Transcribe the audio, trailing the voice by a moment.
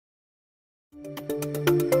Module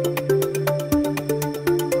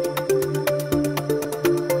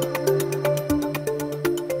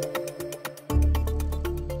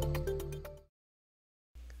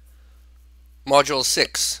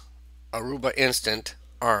 6, Aruba Instant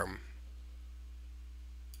ARM.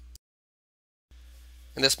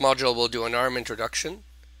 In this module we'll do an ARM introduction.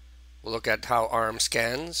 We'll look at how ARM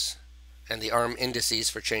scans and the ARM indices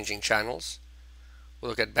for changing channels. We'll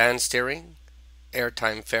look at band steering,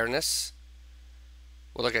 airtime fairness.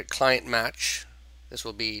 We'll look at client match. This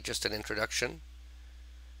will be just an introduction.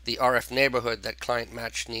 The RF neighborhood that client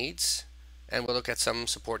match needs, and we'll look at some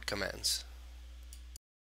support commands.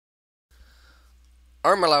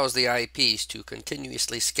 ARM allows the IPs to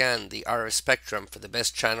continuously scan the RF spectrum for the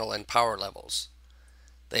best channel and power levels.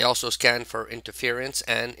 They also scan for interference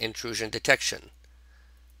and intrusion detection.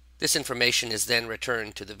 This information is then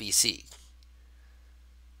returned to the VC.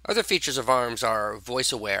 Other features of ARMs are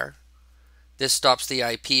voice aware. This stops the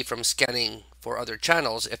IP from scanning for other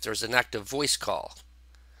channels if there's an active voice call.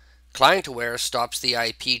 Client aware stops the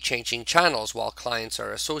IP changing channels while clients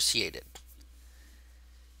are associated.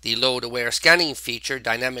 The load-aware scanning feature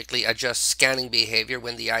dynamically adjusts scanning behavior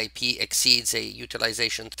when the IP exceeds a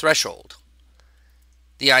utilization threshold.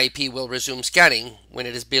 The IP will resume scanning when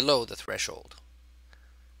it is below the threshold.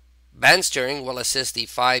 Band steering will assist the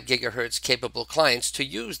 5 GHz capable clients to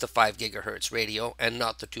use the 5 GHz radio and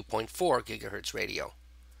not the 2.4 GHz radio.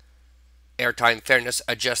 Airtime fairness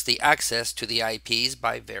adjusts the access to the IPs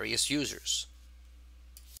by various users.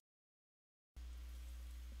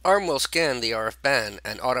 ARM will scan the RF band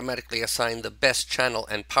and automatically assign the best channel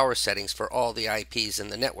and power settings for all the IPs in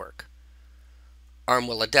the network. ARM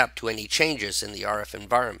will adapt to any changes in the RF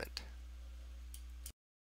environment.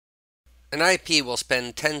 An IP will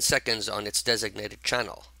spend 10 seconds on its designated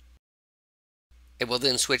channel. It will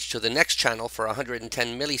then switch to the next channel for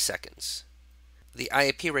 110 milliseconds. The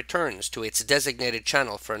IP returns to its designated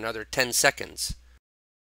channel for another 10 seconds,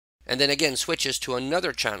 and then again switches to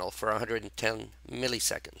another channel for 110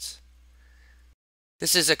 milliseconds.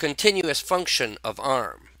 This is a continuous function of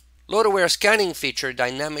ARM. Load-aware scanning feature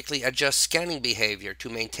dynamically adjusts scanning behavior to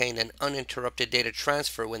maintain an uninterrupted data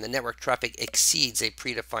transfer when the network traffic exceeds a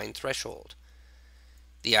predefined threshold.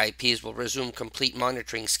 The IPs will resume complete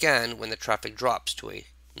monitoring scan when the traffic drops to a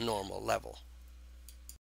normal level.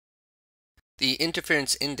 The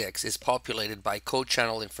interference index is populated by code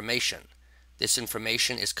channel information. This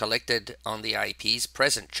information is collected on the IP's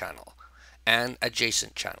present channel and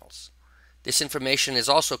adjacent channels. This information is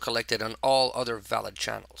also collected on all other valid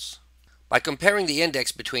channels. By comparing the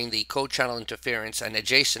index between the code channel interference and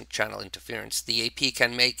adjacent channel interference, the AP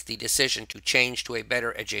can make the decision to change to a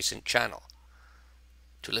better adjacent channel.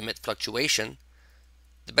 To limit fluctuation,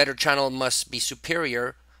 the better channel must be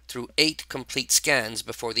superior through 8 complete scans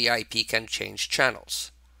before the IP can change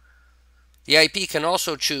channels. The IP can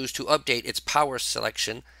also choose to update its power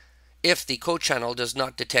selection if the code channel does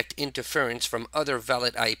not detect interference from other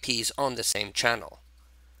valid IPs on the same channel.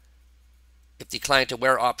 If the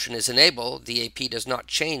client-aware option is enabled, the AP does not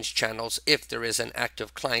change channels if there is an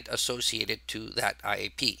active client associated to that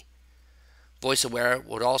IP. Voice-aware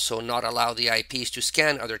would also not allow the IPs to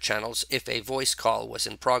scan other channels if a voice call was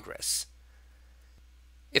in progress.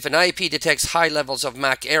 If an IP detects high levels of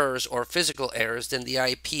MAC errors or physical errors, then the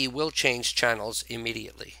IP will change channels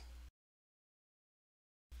immediately.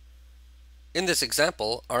 In this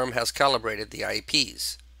example, ARM has calibrated the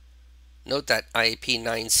IPs. Note that IP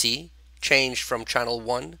 9C changed from channel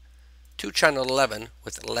 1 to channel 11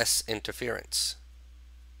 with less interference.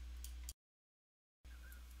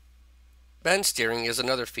 Band steering is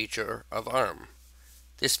another feature of ARM.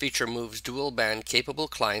 This feature moves dual-band capable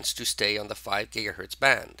clients to stay on the 5 GHz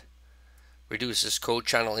band, reduces code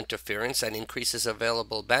channel interference, and increases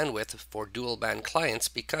available bandwidth for dual-band clients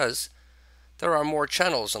because there are more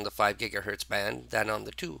channels on the 5 GHz band than on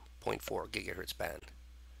the 2.4 GHz band.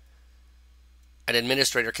 An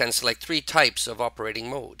administrator can select 3 types of operating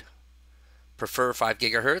mode. Prefer 5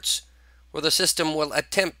 GHz, where the system will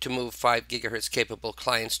attempt to move 5 GHz capable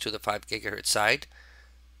clients to the 5 GHz side,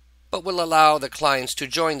 but will allow the clients to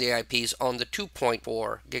join the IPs on the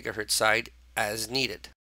 2.4 GHz side as needed.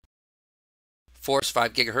 Force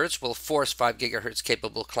 5 GHz will force 5 GHz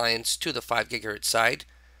capable clients to the 5 GHz side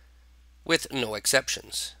with no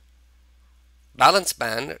exceptions. Balance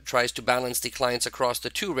band tries to balance the clients across the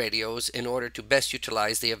 2 radios in order to best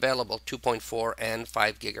utilize the available 2.4 and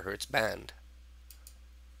 5 GHz band.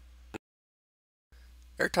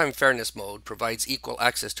 Airtime fairness mode provides equal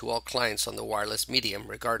access to all clients on the wireless medium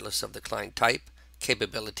regardless of the client type,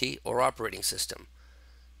 capability, or operating system.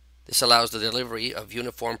 This allows the delivery of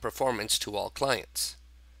uniform performance to all clients.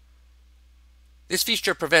 This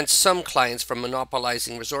feature prevents some clients from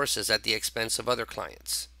monopolizing resources at the expense of other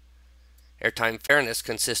clients. Airtime fairness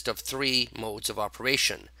consists of three modes of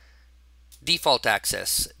operation. Default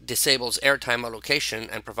access disables airtime allocation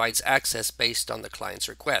and provides access based on the client's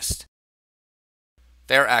request.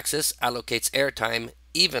 Fair access allocates airtime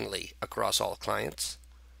evenly across all clients.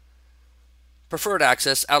 Preferred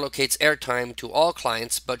access allocates airtime to all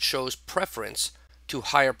clients but shows preference to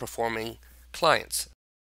higher performing clients.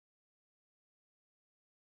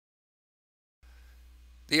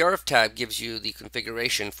 The RF tab gives you the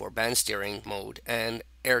configuration for band steering mode and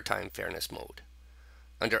airtime fairness mode.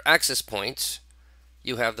 Under access points,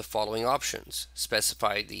 you have the following options.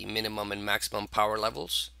 Specify the minimum and maximum power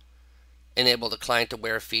levels. Enable the client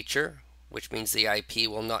aware feature, which means the IP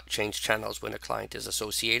will not change channels when a client is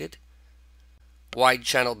associated. Wide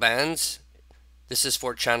channel bands. This is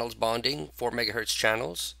for channels bonding 4 MHz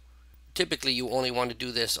channels. Typically you only want to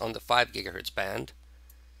do this on the 5 GHz band.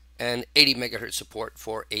 And 80 MHz support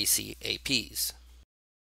for AC APs.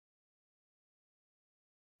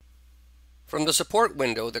 From the support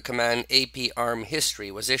window, the command AP-ARM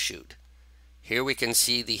history was issued. Here we can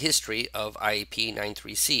see the history of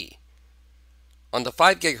IEP93C. On the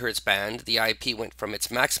 5 GHz band, the IP went from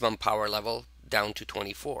its maximum power level down to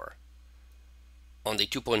 24. On the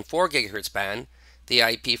 2.4 GHz band, the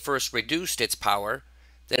IP first reduced its power,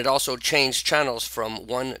 then it also changed channels from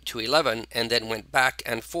 1 to 11 and then went back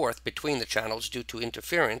and forth between the channels due to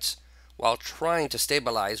interference while trying to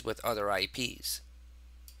stabilize with other IPs.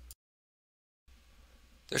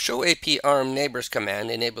 The Show AP ARM Neighbors command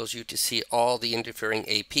enables you to see all the interfering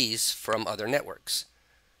APs from other networks.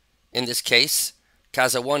 In this case,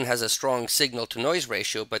 CASA 1 has a strong signal-to-noise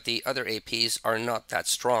ratio, but the other APs are not that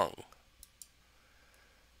strong.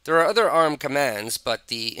 There are other ARM commands, but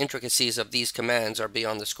the intricacies of these commands are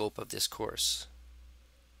beyond the scope of this course.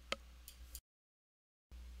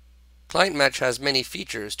 Client Match has many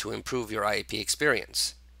features to improve your IEP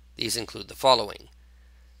experience. These include the following.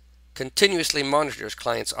 Continuously monitors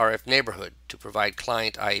client's RF neighborhood to provide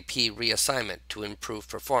client IEP reassignment to improve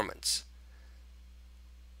performance.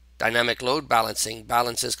 Dynamic load balancing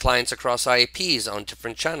balances clients across IEPs on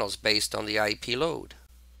different channels based on the IEP load.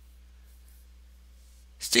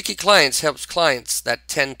 Sticky Clients helps clients that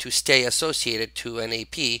tend to stay associated to an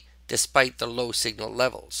AP despite the low signal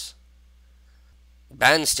levels.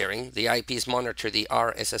 Band steering, the IPs monitor the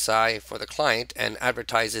RSSI for the client and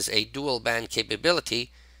advertises a dual band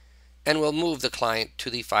capability and will move the client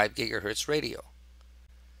to the 5 GHz radio.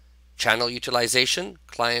 Channel utilization,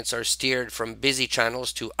 clients are steered from busy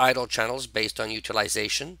channels to idle channels based on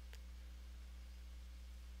utilization.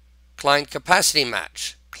 Client capacity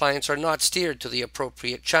match, clients are not steered to the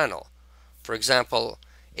appropriate channel. For example,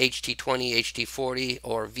 HT20, HT40,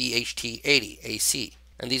 or VHT80 AC,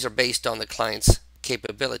 and these are based on the client's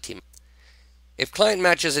capability. If client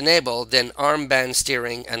match is enabled, then ARM band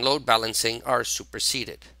steering and load balancing are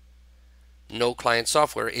superseded. No client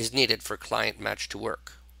software is needed for client match to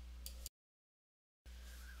work.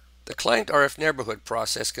 The client RF neighborhood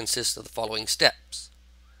process consists of the following steps.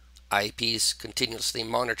 IEPs continuously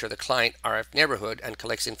monitor the client RF neighborhood and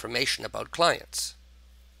collects information about clients.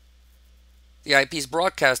 The IEPs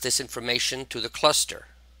broadcast this information to the cluster.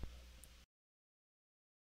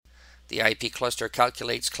 The IEP cluster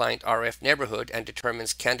calculates client RF neighborhood and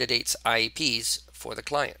determines candidates' IEPs for the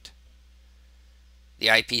client. The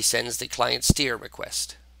IEP sends the client steer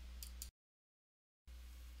request.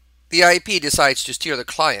 The IEP decides to steer the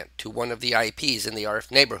client to one of the IEPs in the RF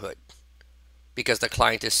neighborhood because the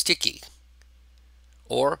client is sticky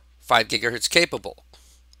or 5 GHz capable.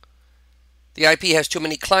 The IEP has too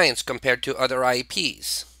many clients compared to other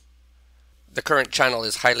IEPs. The current channel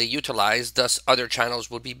is highly utilized, thus other channels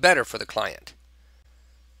would be better for the client.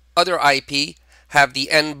 Other IEP have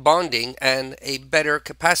the N bonding and a better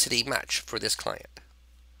capacity match for this client.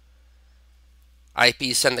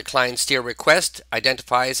 IEPs send the client steer request,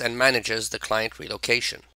 identifies and manages the client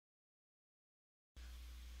relocation.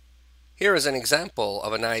 Here is an example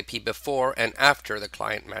of an IEP before and after the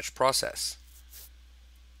client match process.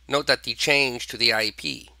 Note that the change to the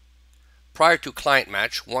IEP. Prior to client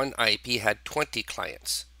match, one IEP had 20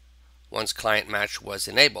 clients. Once client match was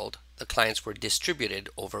enabled, the clients were distributed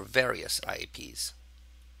over various IEPs.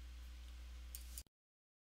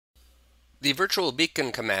 The virtual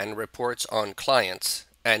beacon command reports on clients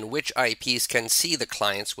and which IEPs can see the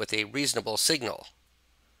clients with a reasonable signal.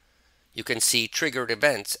 You can see triggered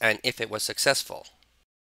events and if it was successful.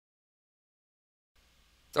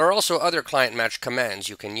 There are also other client match commands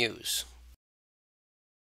you can use.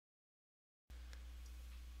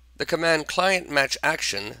 The command client match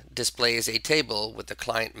action displays a table with the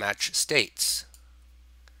client match states.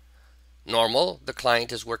 Normal, the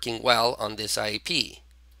client is working well on this IP.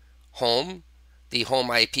 Home, the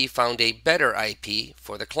home IP found a better IP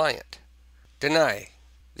for the client. Deny.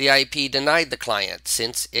 The IP denied the client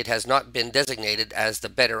since it has not been designated as the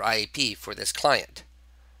better IP for this client.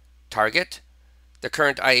 Target. The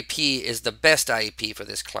current IP is the best IP for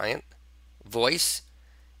this client. Voice.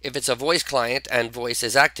 If it's a voice client and voice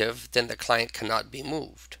is active, then the client cannot be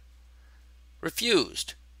moved.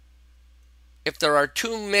 Refused. If there are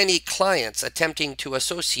too many clients attempting to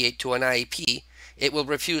associate to an IP, it will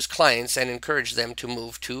refuse clients and encourage them to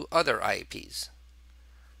move to other IPs.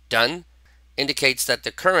 Done indicates that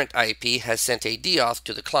the current IP has sent a deauth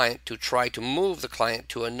to the client to try to move the client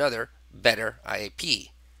to another, better IP.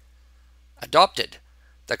 Adopted.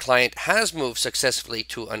 The client has moved successfully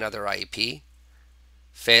to another IP.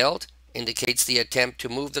 Failed indicates the attempt to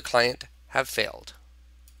move the client have failed.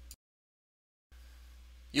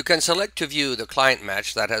 You can select to view the client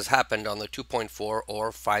match that has happened on the 2.4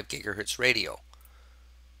 or 5 GHz radio.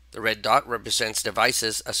 The red dot represents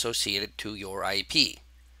devices associated to your IP.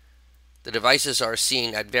 The devices are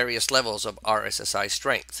seen at various levels of RSSI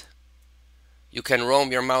strength. You can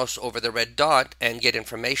roam your mouse over the red dot and get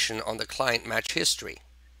information on the client match history.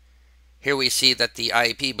 Here we see that the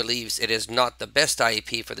IP believes it is not the best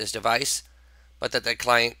IP for this device, but that the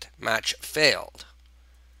client match failed.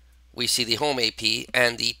 We see the home AP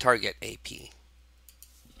and the target AP.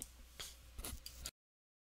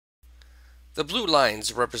 The blue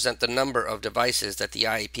lines represent the number of devices that the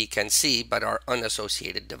IP can see but are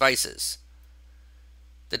unassociated devices.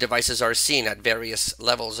 The devices are seen at various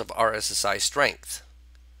levels of RSSI strength.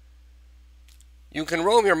 You can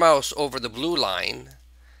roam your mouse over the blue line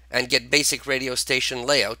and get basic radio station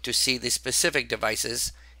layout to see the specific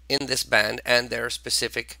devices in this band and their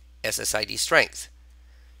specific SSID strength.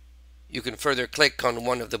 You can further click on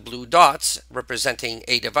one of the blue dots representing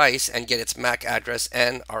a device and get its MAC address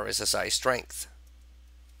and RSSI strength.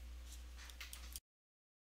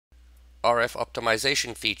 RF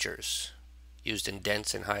optimization features used in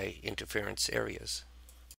dense and high interference areas.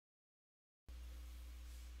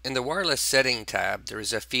 In the wireless setting tab, there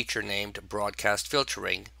is a feature named broadcast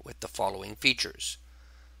filtering with the following features.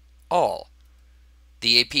 All.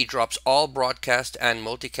 The AP drops all broadcast and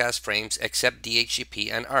multicast frames except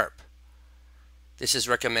DHCP and ARP. This is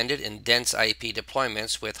recommended in dense IP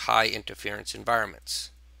deployments with high interference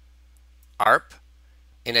environments. ARP.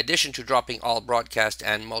 In addition to dropping all broadcast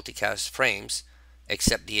and multicast frames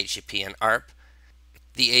except DHCP and ARP,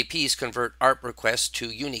 the APs convert ARP requests to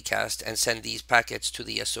unicast and send these packets to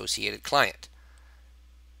the associated client.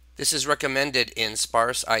 This is recommended in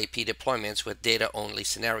sparse IP deployments with data-only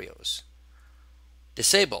scenarios.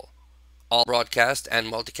 Disable. All broadcast and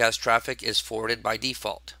multicast traffic is forwarded by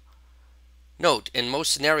default. Note, in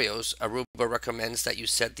most scenarios, Aruba recommends that you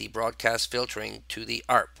set the broadcast filtering to the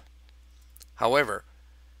ARP. However,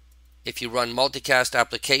 if you run multicast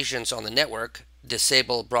applications on the network,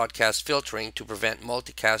 disable broadcast filtering to prevent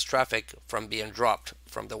multicast traffic from being dropped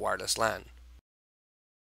from the wireless LAN.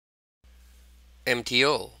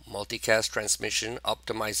 MTO, Multicast Transmission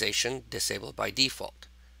Optimization, disabled by default.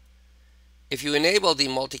 If you enable the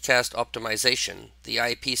multicast optimization, the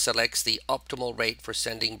IP selects the optimal rate for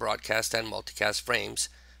sending broadcast and multicast frames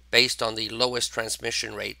based on the lowest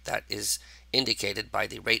transmission rate that is indicated by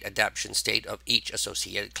the rate adaptation state of each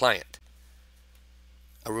associated client.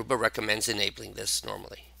 Aruba recommends enabling this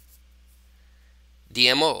normally.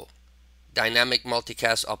 DMO, Dynamic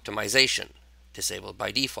Multicast Optimization, disabled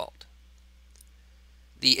by default.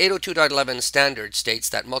 The 802.11 standard states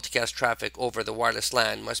that multicast traffic over the wireless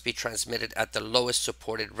LAN must be transmitted at the lowest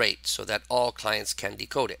supported rate so that all clients can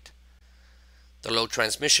decode it. The low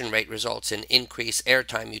transmission rate results in increased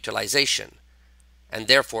airtime utilization and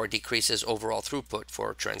therefore decreases overall throughput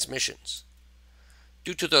for transmissions.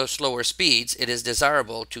 Due to the slower speeds, it is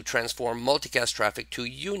desirable to transform multicast traffic to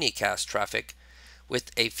unicast traffic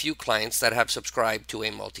with a few clients that have subscribed to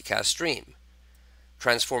a multicast stream.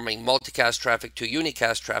 Transforming multicast traffic to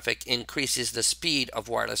unicast traffic increases the speed of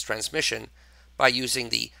wireless transmission by using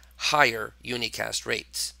the higher unicast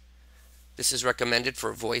rates. This is recommended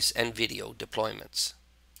for voice and video deployments.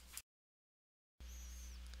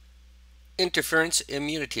 Interference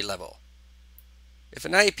immunity level. If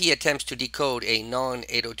an IP attempts to decode a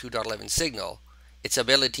non-802.11 signal, its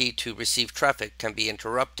ability to receive traffic can be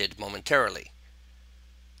interrupted momentarily.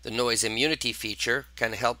 The noise immunity feature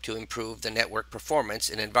can help to improve the network performance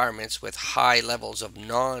in environments with high levels of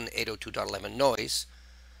non-802.11 noise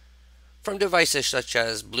from devices such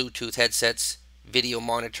as Bluetooth headsets, video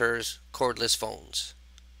monitors, cordless phones.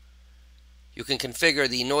 You can configure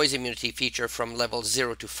the noise immunity feature from level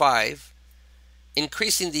 0 to 5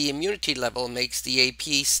 Increasing the immunity level makes the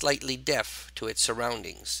AP slightly deaf to its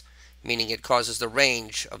surroundings, meaning it causes the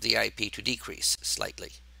range of the IP to decrease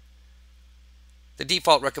slightly. The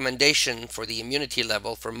default recommendation for the immunity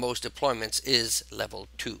level for most deployments is level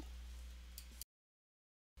 2.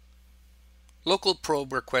 Local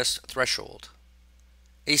probe request threshold.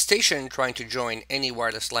 A station trying to join any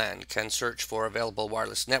wireless LAN can search for available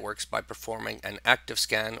wireless networks by performing an active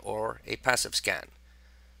scan or a passive scan.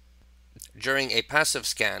 During a passive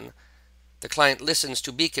scan, the client listens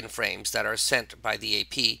to beacon frames that are sent by the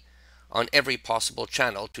AP on every possible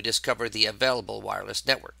channel to discover the available wireless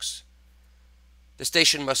networks. The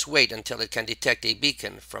station must wait until it can detect a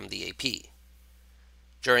beacon from the AP.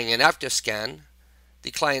 During an active scan,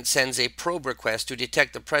 the client sends a probe request to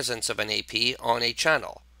detect the presence of an AP on a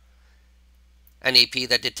channel. An AP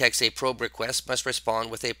that detects a probe request must respond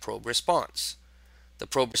with a probe response. The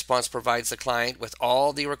probe response provides the client with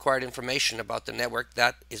all the required information about the network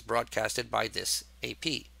that is broadcasted by this AP.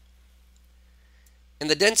 In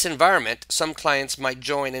the dense environment, some clients might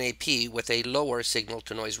join an AP with a lower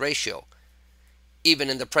signal-to-noise ratio, even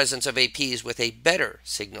in the presence of APs with a better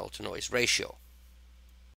signal-to-noise ratio.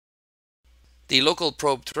 The local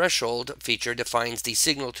probe threshold feature defines the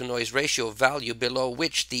signal-to-noise ratio value below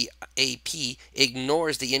which the AP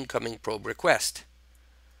ignores the incoming probe request.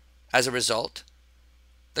 As a result,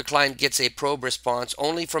 the client gets a probe response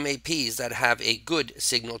only from APs that have a good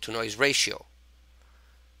signal-to-noise ratio.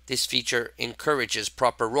 This feature encourages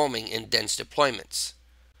proper roaming in dense deployments.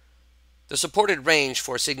 The supported range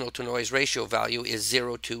for signal-to-noise ratio value is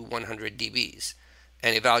 0 to 100 dBs,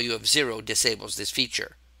 and a value of 0 disables this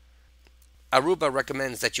feature. Aruba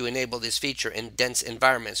recommends that you enable this feature in dense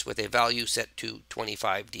environments with a value set to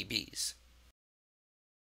 25 dBs.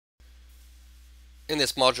 In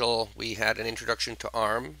this module, we had an introduction to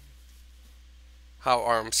ARM, how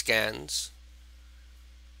ARM scans,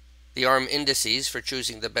 the ARM indices for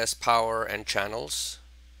choosing the best power and channels,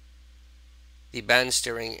 the band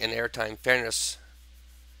steering and airtime fairness.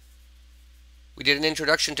 We did an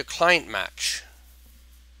introduction to client match.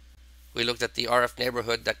 We looked at the RF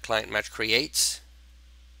neighborhood that client match creates,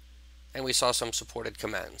 and we saw some supported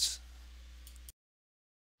commands.